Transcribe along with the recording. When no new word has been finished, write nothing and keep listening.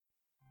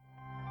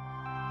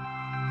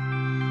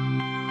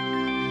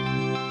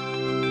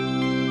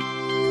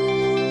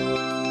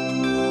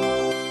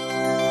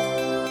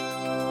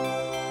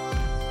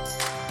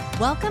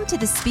Welcome to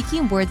the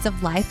Speaking Words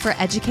of Life for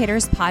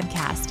Educators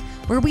podcast,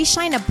 where we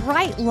shine a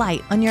bright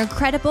light on your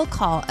incredible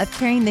call of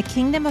carrying the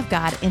kingdom of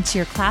God into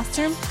your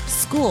classroom,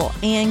 school,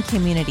 and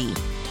community.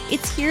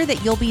 It's here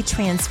that you'll be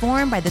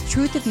transformed by the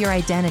truth of your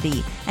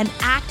identity and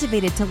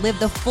activated to live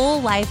the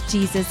full life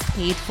Jesus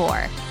paid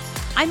for.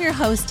 I'm your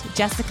host,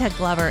 Jessica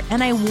Glover,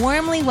 and I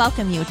warmly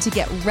welcome you to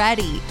get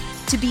ready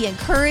to be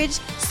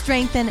encouraged,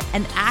 strengthened,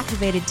 and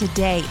activated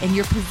today in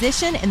your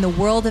position in the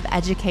world of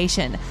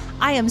education.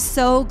 I am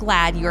so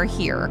glad you're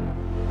here.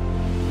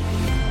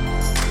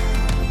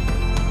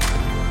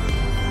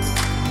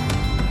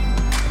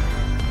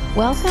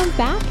 Welcome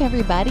back,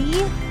 everybody.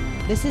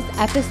 This is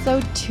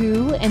episode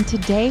 2, and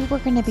today we're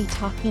going to be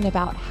talking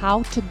about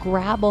how to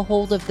grab a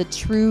hold of the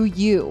true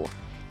you.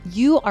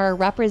 You are a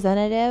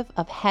representative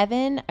of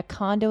heaven, a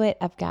conduit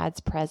of God's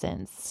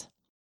presence.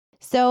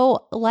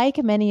 So, like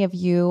many of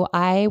you,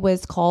 I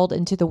was called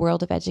into the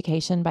world of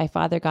education by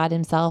Father God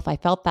himself. I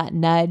felt that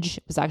nudge.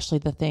 It was actually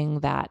the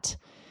thing that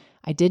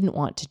I didn't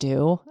want to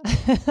do.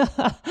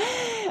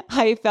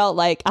 I felt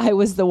like I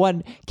was the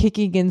one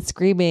kicking and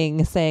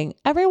screaming, saying,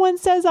 everyone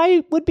says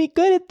I would be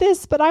good at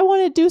this, but I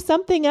want to do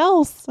something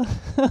else.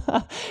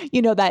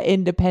 You know, that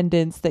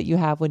independence that you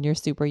have when you're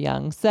super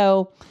young.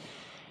 So,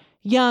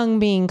 young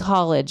being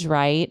college,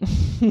 right?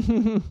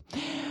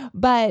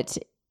 But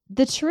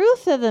the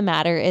truth of the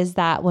matter is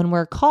that when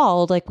we're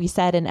called, like we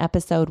said in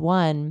episode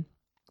 1,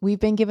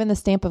 we've been given the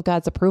stamp of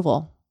God's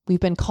approval.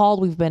 We've been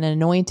called, we've been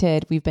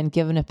anointed, we've been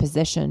given a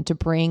position to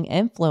bring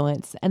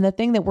influence. And the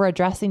thing that we're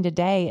addressing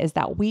today is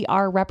that we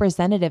are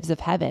representatives of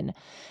heaven,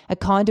 a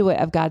conduit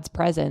of God's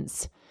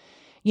presence.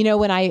 You know,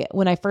 when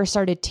I first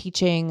started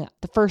teaching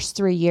the first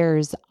 3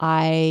 years,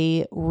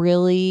 I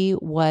really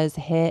was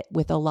hit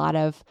with a lot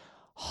of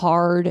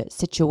hard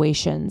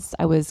situations.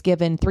 I was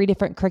given 3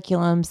 different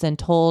curriculums and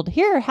told,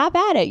 here, have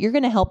at it. You're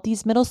going to help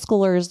these middle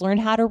schoolers learn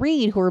how to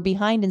read who are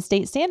behind in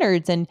state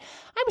standards. And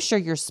I'm sure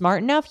you're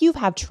smart enough. You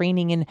have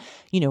training and,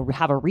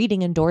 have a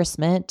reading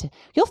endorsement.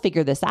 You'll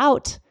figure this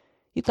out.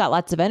 You've got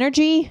lots of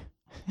energy.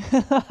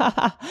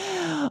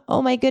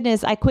 Oh my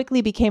goodness. I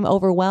quickly became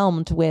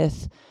overwhelmed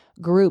with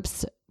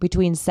groups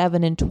between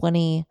 7 and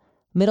 20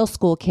 middle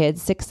school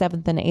kids, 6th,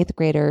 7th, and 8th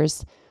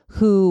graders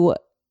who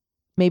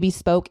maybe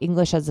spoke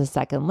English as a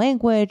second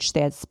language.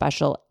 They had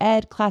special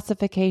ed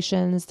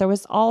classifications. There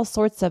was all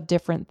sorts of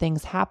different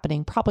things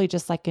happening, probably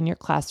just like in your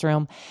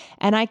classroom.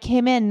 And I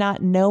came in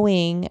not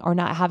knowing or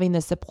not having the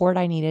support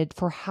I needed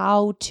for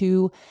how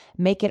to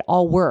make it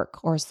all work,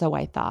 or so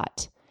I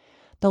thought.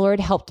 The Lord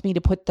helped me to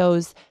put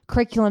those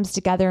curriculums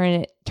together,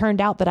 and it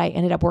turned out that I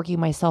ended up working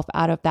myself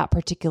out of that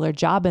particular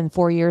job in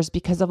 4 years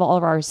because of all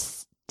of our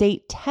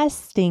state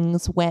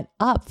testings went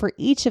up for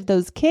each of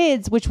those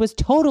kids, which was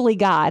totally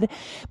God.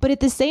 But at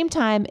the same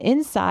time,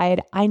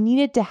 inside, I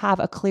needed to have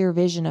a clear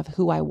vision of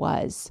who I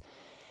was.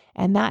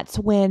 And that's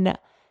when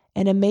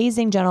an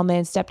amazing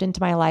gentleman stepped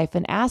into my life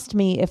and asked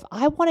me if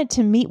I wanted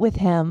to meet with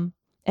him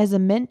as a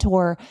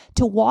mentor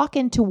to walk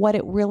into what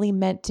it really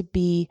meant to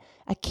be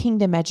a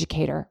kingdom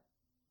educator.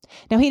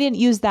 Now, he didn't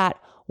use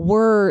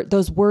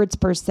those words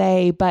per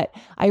se, but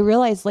I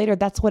realized later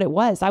that's what it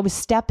was. I was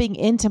stepping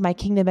into my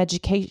kingdom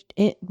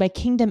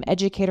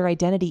educator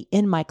identity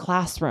in my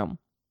classroom.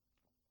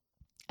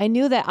 I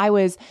knew that I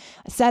was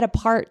set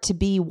apart to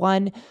be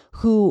one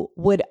who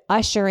would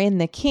usher in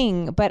the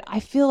king, but I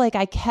feel like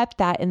I kept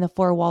that in the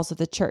 4 walls of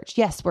the church.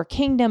 Yes, we're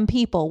kingdom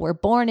people. We're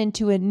born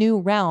into a new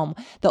realm.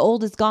 The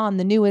old is gone,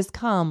 the new has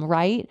come,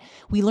 right?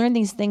 We learn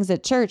these things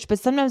at church, but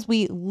sometimes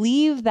we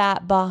leave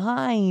that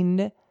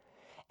behind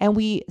and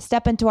we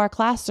step into our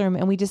classroom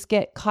and we just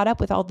get caught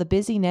up with all the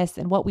busyness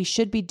and what we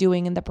should be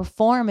doing and the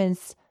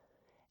performance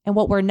and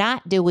what we're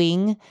not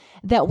doing,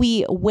 that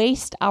we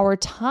waste our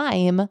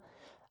time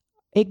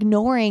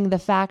ignoring the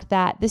fact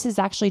that this is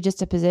actually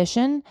just a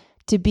position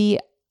to be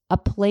a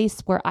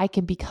place where I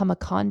can become a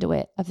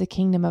conduit of the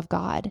kingdom of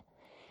God.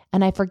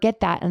 And I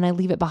forget that and I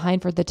leave it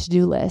behind for the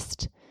to-do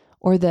list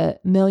or the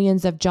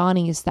millions of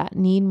Johnnies that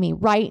need me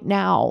right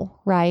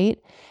now, right?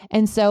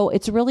 And so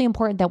it's really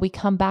important that we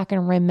come back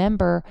and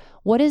remember,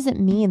 what does it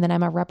mean that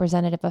I'm a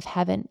representative of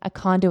heaven, a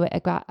conduit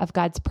of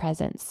God's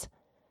presence?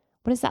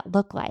 What does that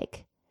look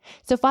like?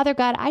 So Father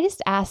God, I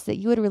just ask that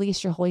you would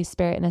release your Holy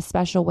Spirit in a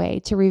special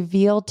way to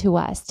reveal to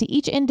us, to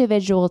each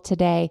individual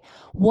today,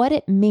 what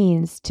it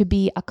means to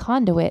be a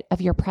conduit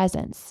of your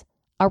presence,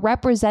 a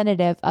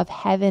representative of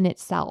heaven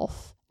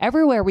itself.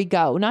 Everywhere we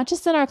go, not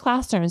just in our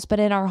classrooms, but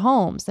in our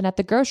homes and at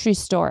the grocery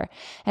store,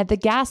 at the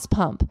gas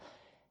pump.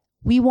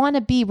 We want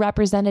to be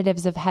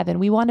representatives of heaven.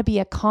 We want to be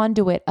a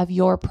conduit of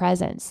your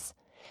presence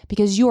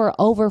because you are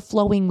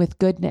overflowing with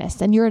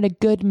goodness and you're in a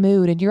good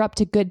mood and you're up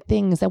to good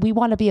things. And we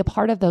want to be a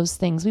part of those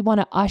things. We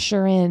want to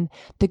usher in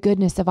the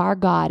goodness of our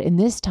God in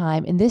this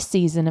time, in this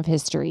season of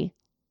history.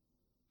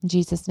 In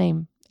Jesus'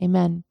 name,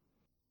 amen.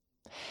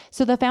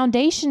 So the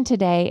foundation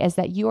today is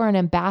that you are an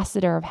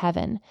ambassador of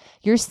heaven.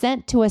 You're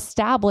sent to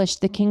establish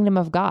the kingdom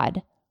of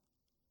God.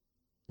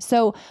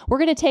 So we're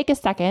going to take a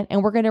second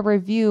and we're going to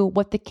review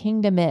what the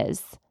kingdom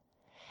is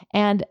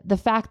and the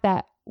fact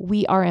that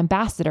we are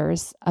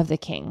ambassadors of the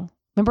King.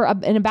 Remember,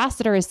 an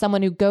ambassador is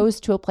someone who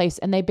goes to a place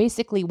and they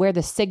basically wear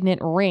the signet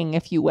ring,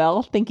 if you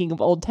will, thinking of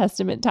Old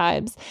Testament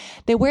times.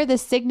 They wear the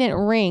signet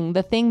ring,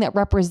 the thing that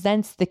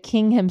represents the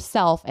king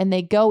himself, and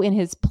they go in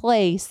his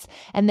place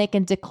and they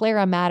can declare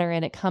a matter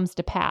and it comes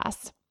to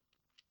pass.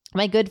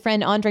 My good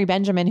friend, Andre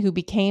Benjamin, who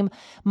became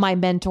my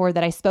mentor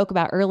that I spoke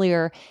about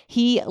earlier,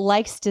 he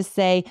likes to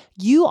say,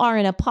 you are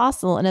an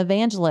apostle, an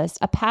evangelist,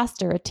 a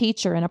pastor, a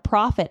teacher, and a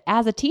prophet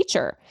as a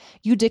teacher.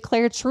 You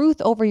declare truth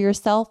over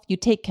yourself. You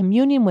take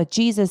communion with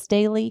Jesus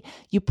daily.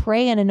 You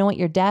pray and anoint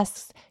your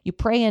desks. You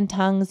pray in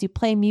tongues. You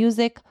play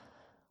music,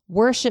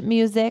 worship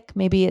music.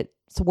 Maybe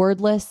it's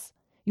wordless.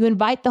 You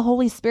invite the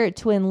Holy Spirit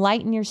to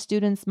enlighten your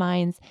students'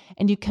 minds,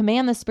 and you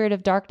command the spirit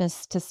of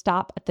darkness to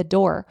stop at the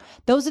door.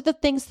 Those are the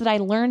things that I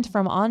learned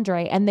from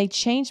Andre, and they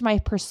changed my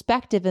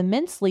perspective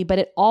immensely, but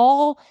it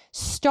all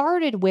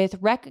started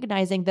with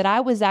recognizing that I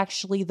was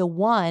actually the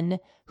one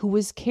who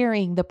was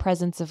carrying the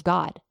presence of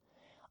God.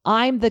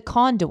 I'm the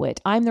conduit.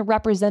 I'm the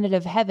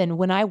representative of heaven.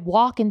 When I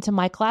walk into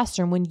my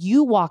classroom, when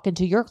you walk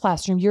into your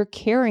classroom, you're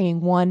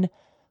carrying one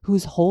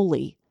who's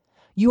holy.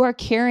 You are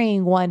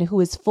carrying one who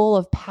is full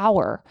of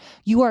power.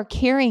 You are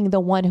carrying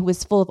the one who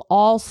is full of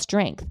all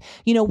strength.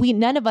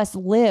 None of us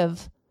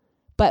live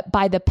but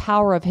by the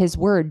power of his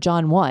word,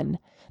 John 1.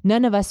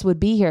 None of us would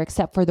be here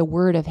except for the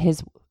word of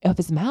his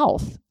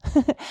mouth.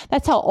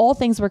 That's how all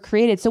things were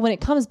created. So when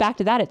it comes back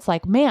to that, it's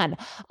like, man,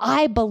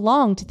 I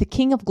belong to the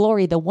King of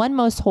Glory, the one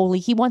most holy.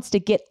 He wants to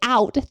get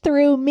out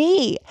through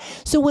me.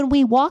 So when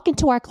we walk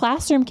into our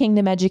classroom,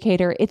 Kingdom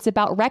Educator, it's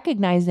about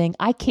recognizing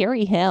I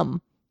carry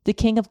him, the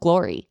King of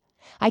Glory.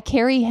 I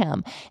carry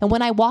him. And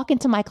when I walk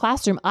into my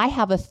classroom, I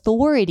have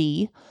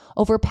authority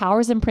over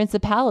powers and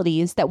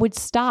principalities that would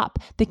stop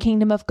the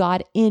kingdom of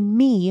God in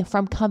me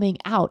from coming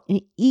out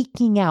and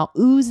eking out,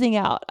 oozing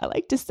out, I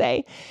like to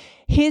say,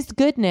 his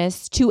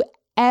goodness to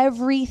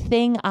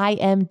everything I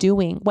am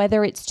doing,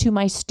 whether it's to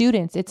my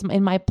students, it's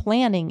in my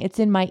planning, it's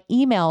in my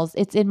emails,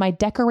 it's in my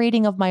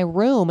decorating of my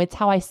room, it's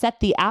how I set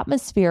the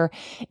atmosphere.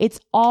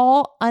 It's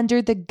all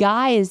under the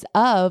guise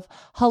of,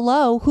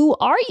 hello, who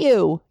are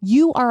you?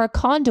 You are a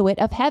conduit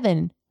of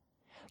heaven.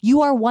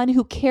 You are one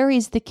who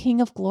carries the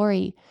King of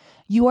Glory.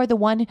 You are the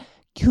one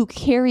who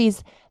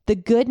carries the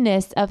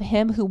goodness of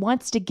him who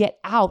wants to get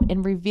out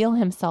and reveal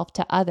himself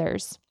to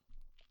others.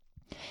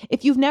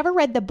 If you've never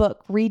read the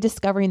book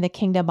Rediscovering the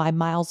Kingdom by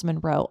Myles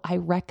Munroe, I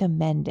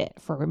recommend it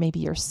for maybe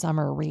your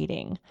summer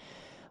reading.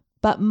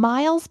 But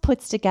Myles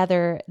puts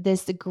together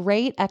this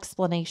great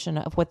explanation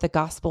of what the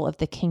gospel of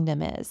the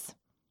kingdom is.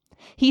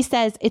 He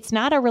says, it's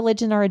not a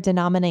religion or a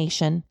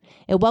denomination.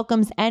 It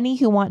welcomes any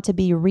who want to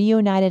be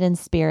reunited in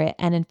spirit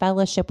and in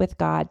fellowship with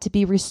God, to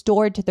be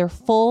restored to their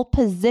full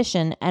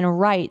position and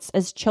rights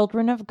as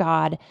children of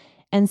God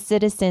and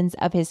citizens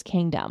of his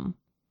kingdom.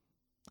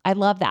 I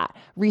love that.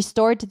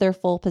 Restored to their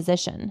full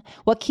position.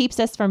 What keeps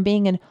us from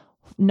being in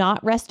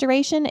not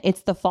restoration?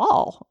 It's the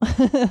fall.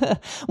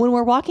 When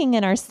we're walking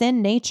in our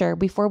sin nature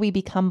before we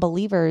become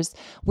believers,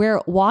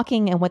 we're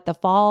walking in what the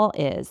fall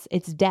is.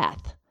 It's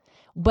death.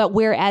 But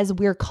whereas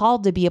we're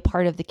called to be a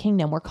part of the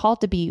kingdom, we're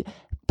called to be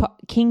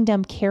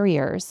kingdom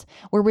carriers.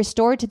 We're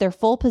restored to their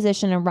full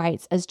position and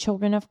rights as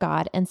children of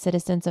God and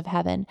citizens of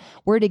heaven.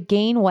 We're to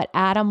gain what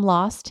Adam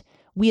lost.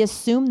 We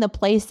assume the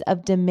place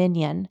of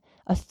dominion,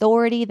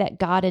 authority that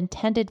God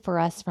intended for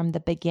us from the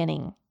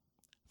beginning.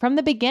 From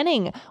the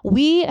beginning,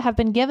 we have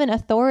been given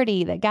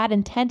authority that God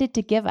intended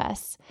to give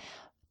us.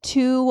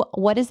 To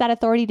what is that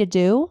authority to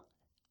do?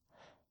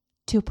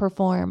 To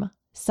perform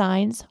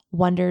signs,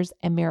 wonders,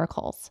 and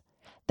miracles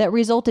that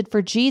resulted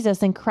for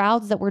Jesus in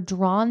crowds that were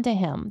drawn to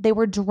him. They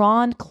were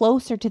drawn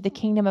closer to the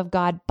kingdom of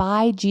God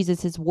by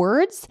Jesus'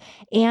 words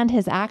and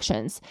his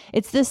actions.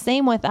 It's the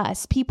same with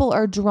us. People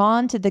are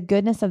drawn to the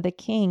goodness of the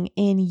King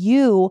in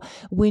you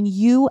when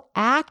you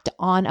act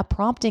on a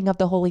prompting of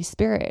the Holy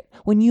Spirit,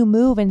 when you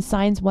move in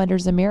signs,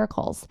 wonders, and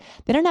miracles.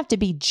 They don't have to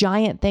be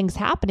giant things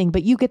happening,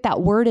 but you get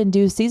that word in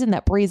due season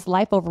that breathes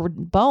life over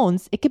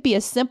bones. It could be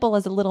as simple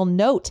as a little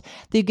note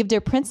that you give to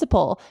a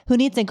principal who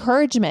needs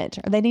encouragement,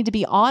 or they need to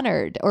be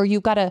honored, or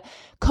you've got a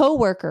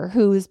coworker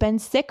who's been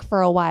sick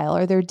for a while,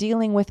 or they're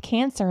dealing with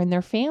cancer in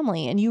their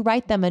family, and you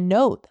write them a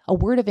note, a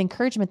word of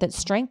encouragement that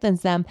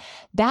strengthens them,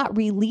 that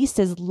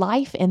releases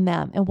life in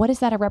them. And what is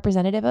that a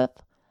representative of?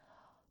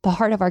 The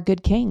heart of our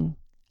good King.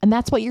 And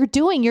that's what you're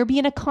doing. You're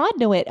being a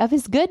conduit of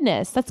his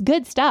goodness. That's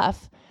good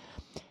stuff.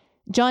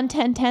 John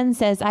 10:10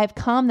 says, I've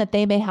come that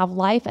they may have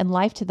life and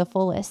life to the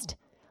fullest,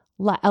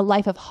 a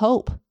life of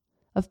hope,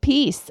 of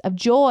peace, of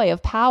joy,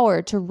 of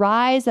power, to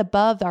rise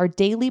above our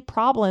daily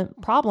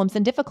problems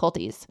and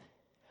difficulties.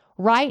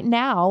 Right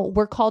now,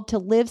 we're called to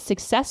live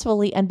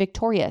successfully and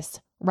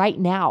victorious. Right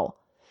now.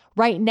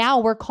 Right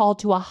now, we're called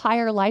to a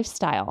higher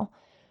lifestyle.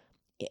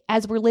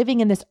 As we're living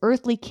in this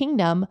earthly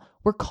kingdom,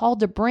 we're called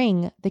to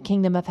bring the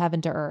kingdom of heaven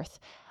to earth.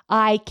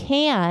 I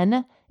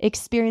can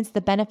experience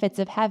the benefits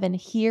of heaven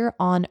here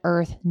on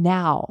earth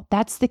now.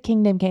 That's the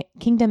kingdom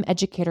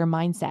educator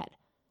mindset.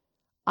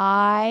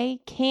 I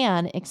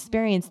can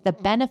experience the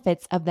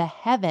benefits of the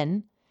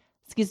heavens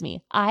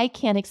I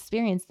can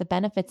experience the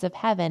benefits of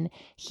heaven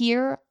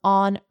here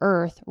on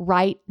earth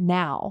right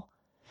now.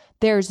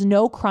 There's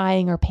no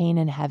crying or pain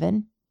in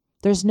heaven.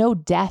 There's no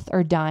death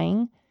or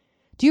dying.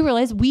 Do you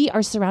realize we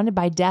are surrounded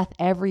by death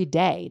every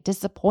day,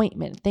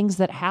 disappointment, things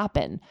that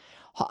happen,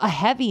 a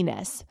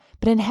heaviness,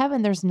 but in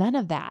heaven, there's none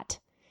of that.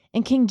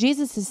 And King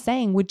Jesus is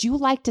saying, would you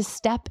like to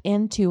step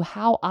into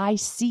how I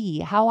see,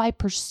 how I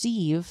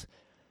perceive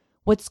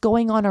what's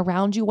going on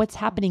around you, what's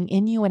happening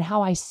in you, and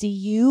how I see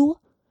you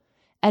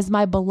as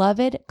my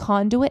beloved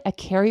conduit, a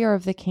carrier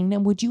of the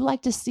kingdom? Would you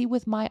like to see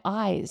with my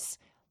eyes?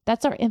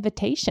 That's our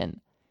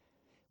invitation.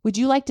 Would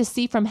you like to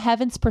see from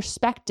heaven's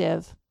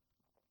perspective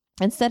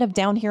instead of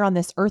down here on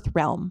this earth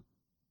realm?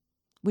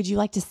 Would you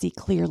like to see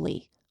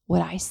clearly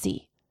what I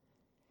see?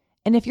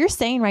 And if you're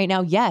saying right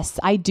now, yes,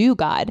 I do,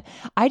 God,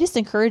 I just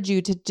encourage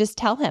you to just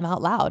tell him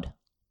out loud.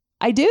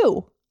 I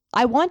do.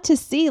 I want to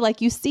see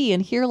like you see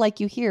and hear like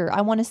you hear.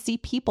 I want to see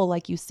people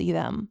like you see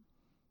them.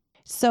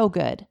 So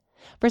good.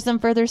 For some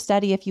further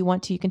study, if you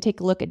want to, you can take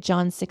a look at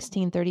John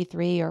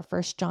 16:33 or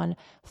 1 John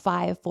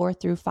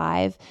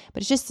 5:4-5.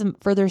 But it's just some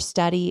further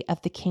study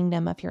of the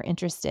kingdom if you're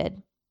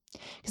interested.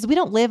 Because we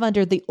don't live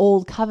under the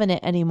old covenant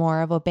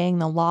anymore of obeying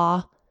the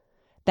law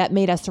that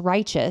made us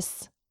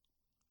righteous,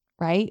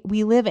 right?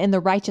 We live in the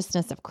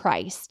righteousness of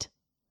Christ.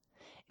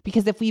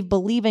 Because if we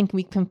believe and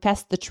we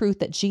confess the truth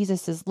that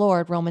Jesus is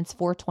Lord, Romans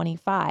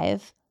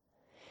 4:25,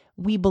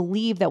 we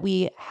believe that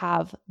we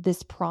have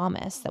this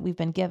promise that we've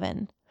been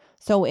given.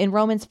 So in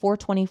Romans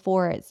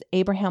 4:24, it's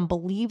Abraham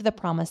believed the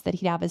promise that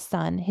he'd have his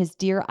son, his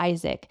dear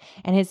Isaac,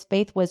 and his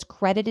faith was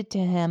credited to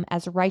him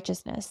as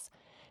righteousness.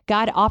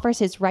 God offers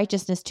his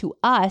righteousness to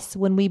us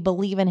when we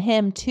believe in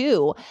him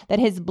too, that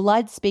his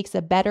blood speaks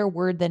a better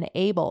word than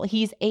Abel.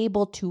 He's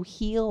able to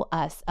heal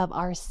us of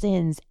our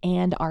sins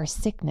and our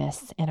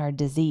sickness and our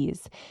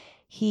disease.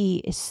 He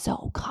is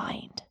so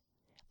kind.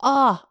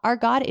 Our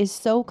God is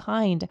so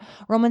kind.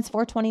 Romans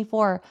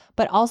 4:24,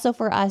 but also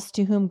for us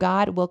to whom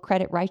God will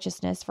credit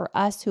righteousness, for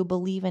us who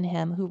believe in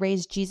him, who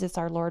raised Jesus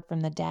our Lord from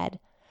the dead.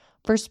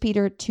 1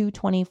 Peter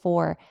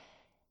 2:24,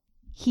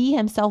 he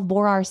himself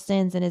bore our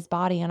sins in his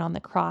body and on the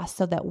cross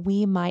so that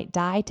we might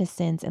die to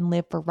sins and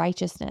live for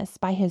righteousness.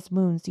 By his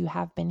wounds you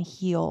have been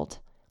healed.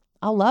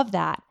 I love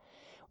that.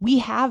 We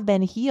have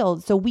been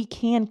healed, so we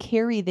can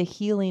carry the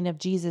healing of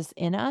Jesus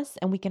in us,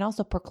 and we can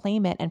also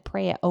proclaim it and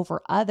pray it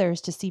over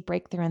others to see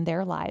breakthrough in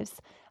their lives.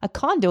 A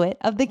conduit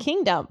of the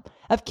kingdom,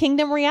 of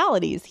kingdom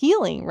realities,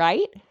 healing,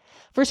 right?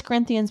 1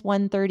 Corinthians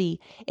 1:30,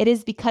 it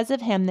is because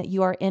of him that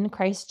you are in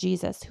Christ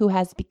Jesus, who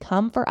has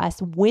become for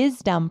us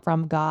wisdom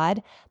from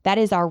God, that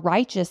is our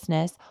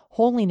righteousness,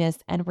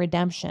 holiness, and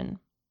redemption.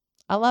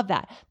 I love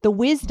that. The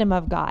wisdom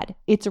of God,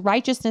 it's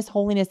righteousness,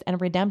 holiness, and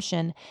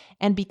redemption.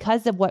 And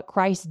because of what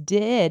Christ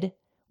did,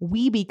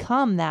 we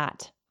become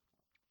that.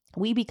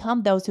 We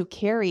become those who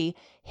carry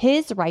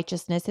his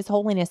righteousness, his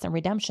holiness, and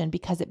redemption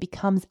because it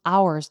becomes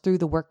ours through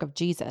the work of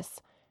Jesus.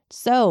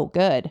 So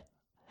good.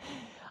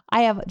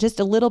 I have just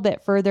a little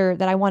bit further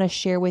that I want to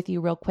share with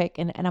you real quick,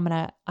 and I'm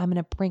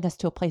gonna bring us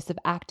to a place of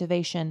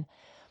activation.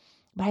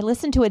 But I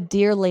listened to a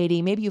dear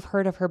lady, maybe you've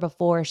heard of her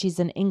before. She's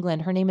in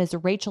England. Her name is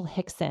Rachel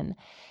Hickson,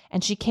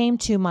 and she came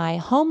to my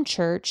home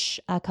church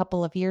a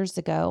couple of years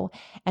ago,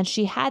 and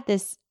she had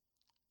this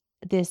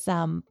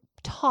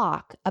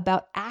talk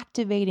about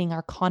activating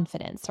our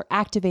confidence or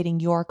activating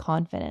your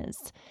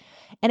confidence.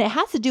 And it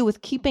has to do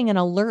with keeping an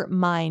alert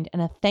mind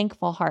and a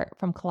thankful heart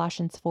from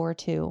Colossians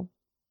 4:2.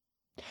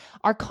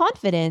 Our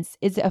confidence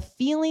is a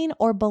feeling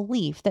or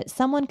belief that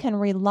someone can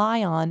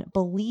rely on,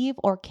 believe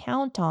or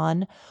count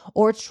on,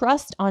 or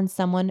trust on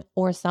someone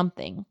or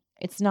something.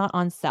 It's not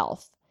on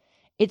self.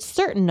 It's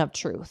certain of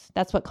truth.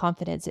 That's what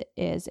confidence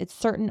is. It's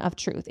certain of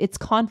truth. It's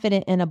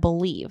confident in a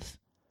belief.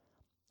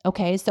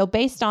 Okay, so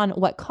based on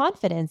what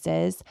confidence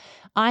is,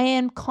 I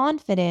am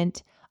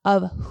confident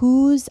of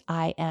whose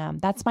I am.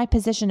 That's my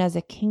position as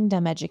a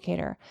kingdom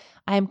educator.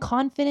 I am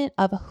confident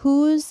of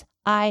whose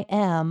I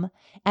am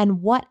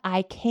and what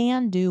I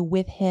can do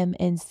with him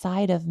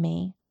inside of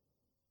me.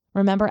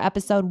 Remember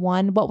episode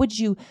 1? What would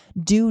you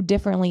do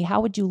differently? How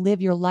would you live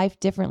your life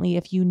differently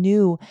if you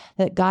knew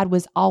that God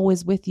was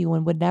always with you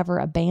and would never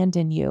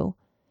abandon you?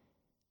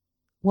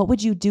 What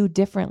would you do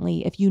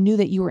differently if you knew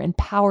that you were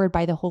empowered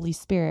by the Holy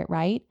Spirit,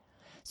 right?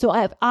 So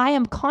if I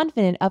am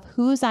confident of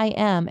whose I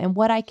am and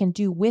what I can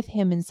do with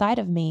him inside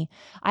of me,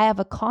 I have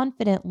a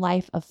confident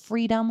life of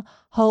freedom,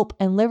 hope,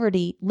 and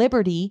liberty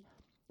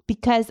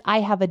because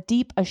I have a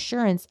deep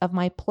assurance of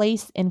my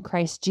place in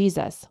Christ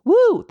Jesus.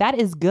 Woo, that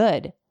is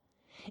good.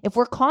 If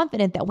we're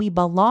confident that we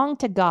belong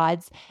to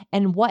God's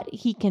and what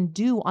he can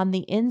do on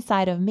the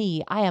inside of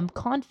me, I am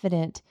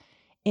confident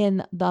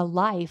in the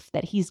life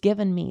that he's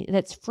given me.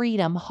 That's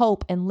freedom,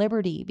 hope, and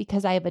liberty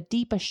because I have a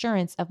deep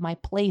assurance of my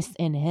place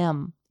in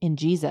him, in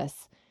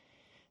Jesus.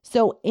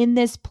 So in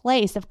this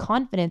place of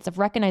confidence, of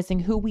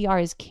recognizing who we are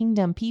as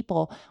kingdom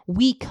people,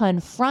 we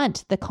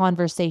confront the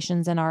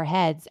conversations in our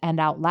heads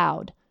and out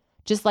loud.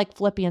 Just like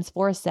Philippians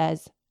 4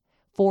 says,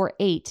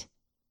 4:8,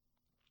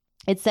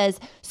 It says,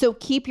 so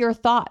keep your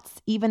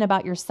thoughts, even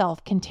about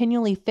yourself,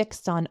 continually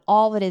fixed on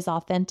all that is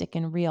authentic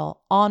and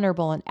real,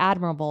 honorable and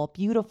admirable,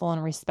 beautiful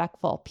and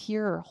respectful,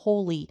 pure,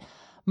 holy,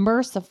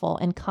 merciful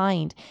and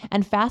kind,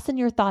 and fasten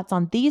your thoughts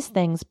on these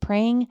things,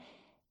 praying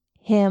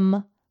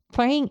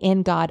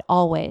in God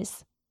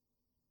always.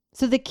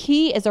 So the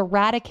key is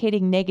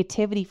eradicating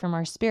negativity from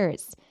our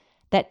spirits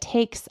that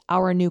takes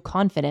our new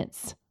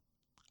confidence,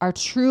 our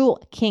true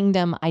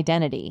kingdom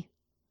identity.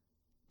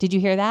 Did you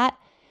hear that?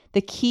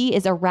 The key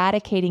is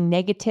eradicating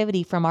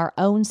negativity from our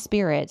own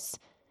spirits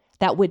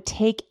that would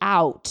take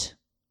out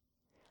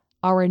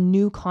our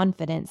new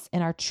confidence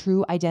in our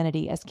true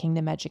identity as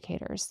kingdom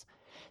educators.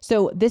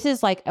 So this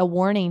is like a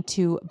warning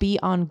to be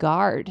on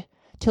guard,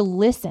 to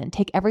listen,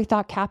 take every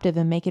thought captive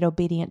and make it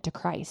obedient to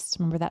Christ.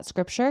 Remember that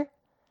scripture?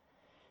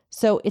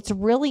 So it's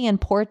really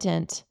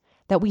important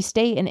that we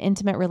stay in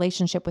intimate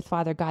relationship with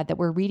Father God, that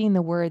we're reading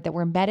the word, that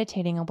we're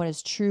meditating on what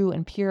is true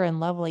and pure and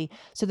lovely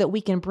so that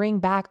we can bring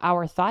back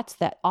our thoughts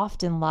that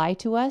often lie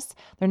to us.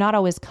 They're not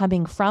always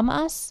coming from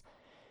us.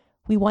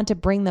 We want to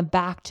bring them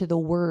back to the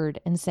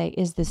word and say,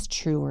 is this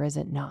true or is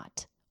it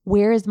not?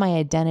 Where is my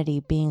identity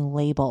being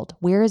labeled?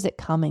 Where is it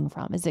coming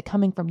from? Is it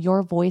coming from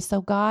your voice,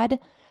 oh God,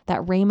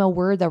 that Rhema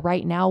word, the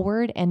right now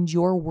word, and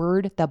your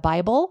word, the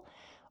Bible?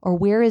 Or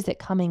where is it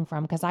coming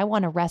from? Because I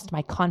want to rest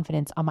my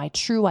confidence on my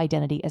true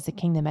identity as a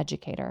kingdom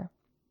educator.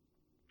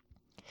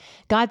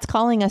 God's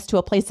calling us to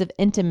a place of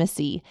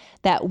intimacy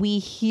that we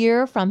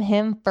hear from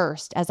him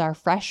first as our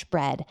fresh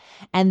bread,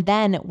 and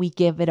then we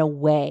give it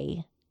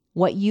away,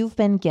 what you've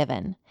been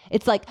given.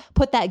 It's like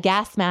put that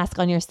gas mask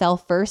on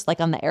yourself first,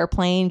 like on the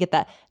airplane,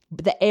 get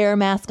the air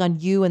mask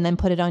on you and then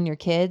put it on your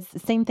kids. The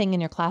same thing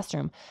in your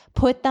classroom.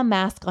 Put the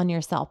mask on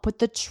yourself. Put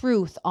the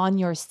truth on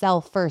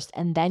yourself first,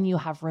 and then you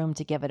have room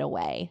to give it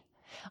away.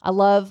 I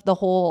love the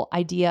whole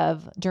idea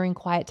of during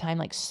quiet time,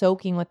 like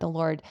soaking with the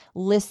Lord,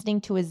 listening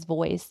to his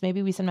voice.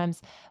 Maybe we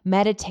sometimes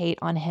meditate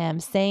on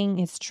him, saying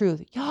his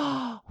truth.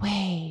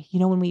 Yahweh. You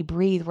know, when we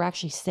breathe, we're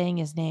actually saying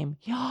his name.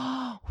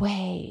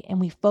 Yahweh.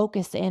 And we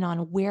focus in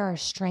on where our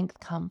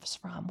strength comes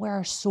from, where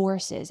our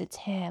source is. It's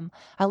him.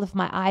 I lift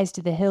my eyes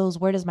to the hills.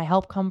 Where does my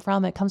help come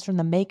from? It comes from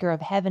the maker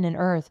of heaven and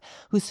earth,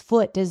 whose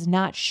foot does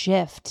not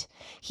shift.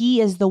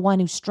 He is the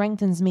one who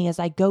strengthens me as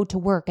I go to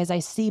work, as I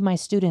see my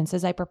students,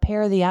 as I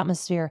prepare the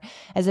atmosphere,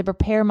 as I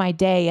prepare my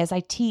day, as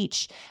I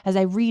teach, as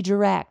I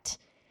redirect,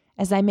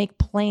 as I make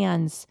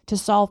plans to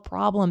solve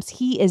problems.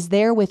 He is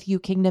there with you,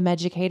 kingdom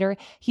educator.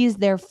 He is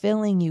there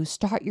filling you.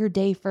 Start your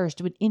day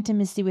first with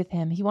intimacy with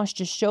him. He wants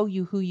to show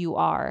you who you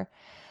are.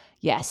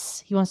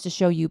 Yes, he wants to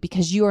show you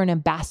because you are an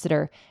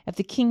ambassador of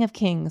the King of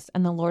Kings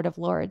and the Lord of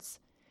Lords.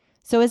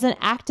 So as an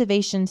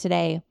activation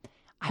today,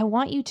 I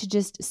want you to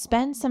just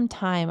spend some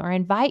time, or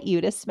invite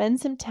you to spend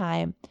some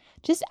time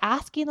just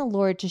asking the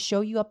Lord to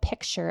show you a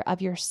picture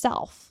of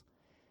yourself.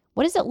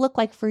 What does it look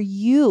like for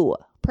you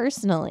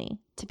personally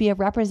to be a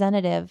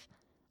representative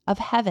of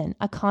heaven,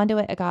 a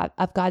conduit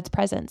of God's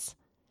presence?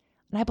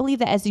 And I believe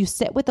that as you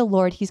sit with the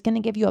Lord, he's going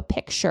to give you a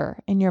picture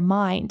in your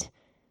mind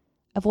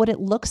of what it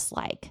looks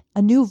like,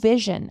 a new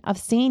vision of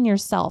seeing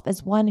yourself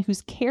as one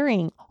who's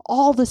carrying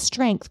all the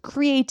strength,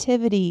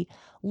 creativity,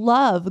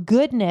 love,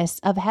 goodness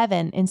of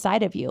heaven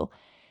inside of you.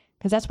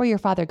 Because that's where your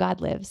Father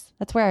God lives.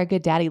 That's where our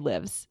good daddy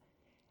lives.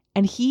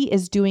 And he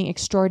is doing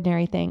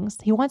extraordinary things.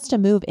 He wants to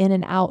move in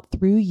and out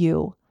through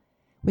you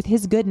with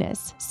his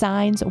goodness,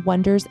 signs,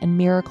 wonders, and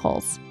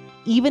miracles.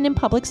 Even in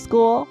public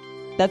school,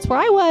 that's where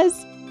I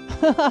was.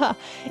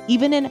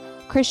 Even in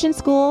Christian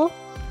school,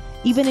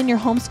 even in your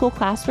homeschool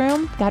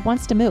classroom, God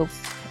wants to move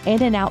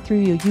in and out through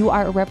you. You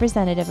are a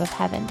representative of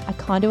heaven, a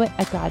conduit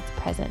of God's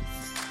presence.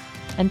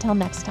 Until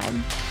next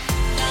time.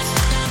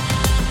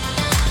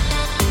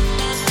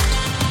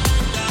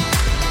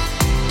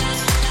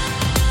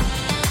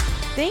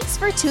 Thanks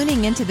for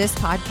tuning into this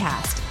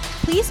podcast.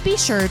 Please be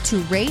sure to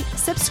rate,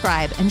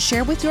 subscribe, and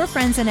share with your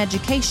friends in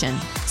education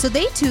so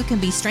they too can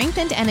be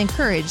strengthened and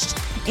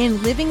encouraged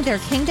in living their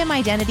kingdom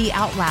identity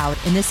out loud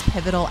in this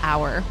pivotal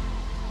hour.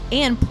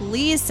 And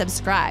please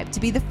subscribe to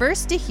be the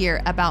first to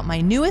hear about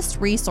my newest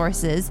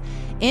resources,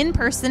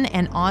 in-person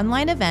and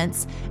online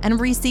events,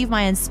 and receive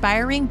my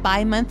inspiring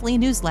bi-monthly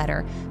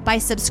newsletter by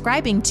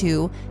subscribing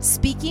to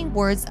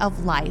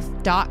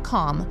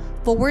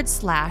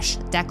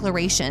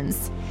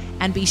speakingwordsoflife.com/declarations.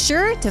 And be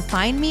sure to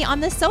find me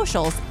on the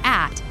socials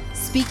at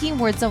Speaking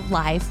Words of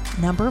Life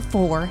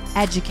 4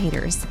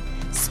 Educators.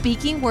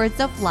 Speaking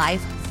Words of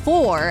Life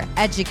for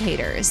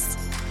Educators.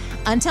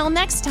 Until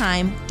next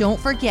time, don't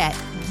forget,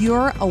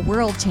 you're a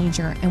world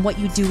changer, and what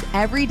you do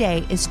every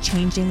day is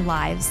changing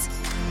lives.